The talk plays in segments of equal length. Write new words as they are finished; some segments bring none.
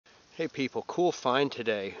Hey people, cool find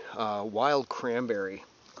today. Wild cranberry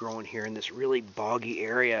growing here in this really boggy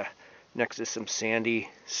area next to some sandy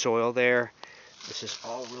soil there. This is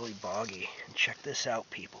all really boggy. And check this out,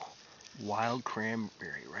 people. Wild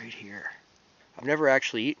cranberry right here. I've never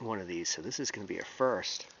actually eaten one of these, so this is going to be a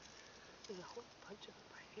first. There's a whole bunch of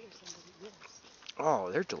them right here. Somebody missed.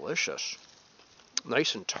 Oh, they're delicious.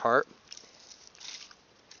 Nice and tart.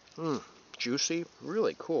 Juicy.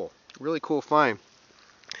 Really cool. Really cool find.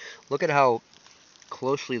 Look at how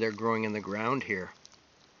closely they're growing in the ground here.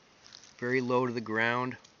 Very low to the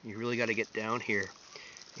ground. You really got to get down here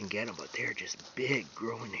and get them, but they're just big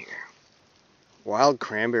growing here. Wild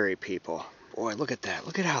cranberry, people. Boy, look at that.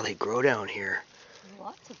 Look at how they grow down here.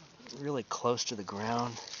 Lots of them. Really close to the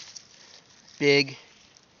ground. Big,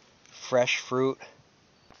 fresh fruit.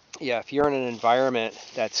 Yeah, if you're in an environment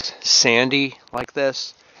that's sandy like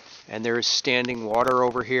this, and there's standing water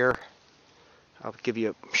over here, I'll give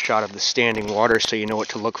you a shot of the standing water so you know what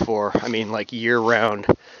to look for. I mean, like year-round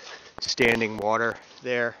standing water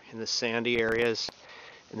there in the sandy areas.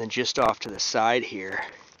 And then just off to the side here,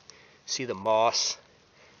 see the moss,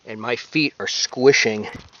 and my feet are squishing.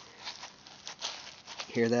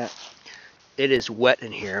 Hear that? It is wet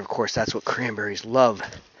in here. Of course, that's what cranberries love,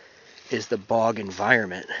 is the bog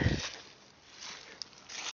environment.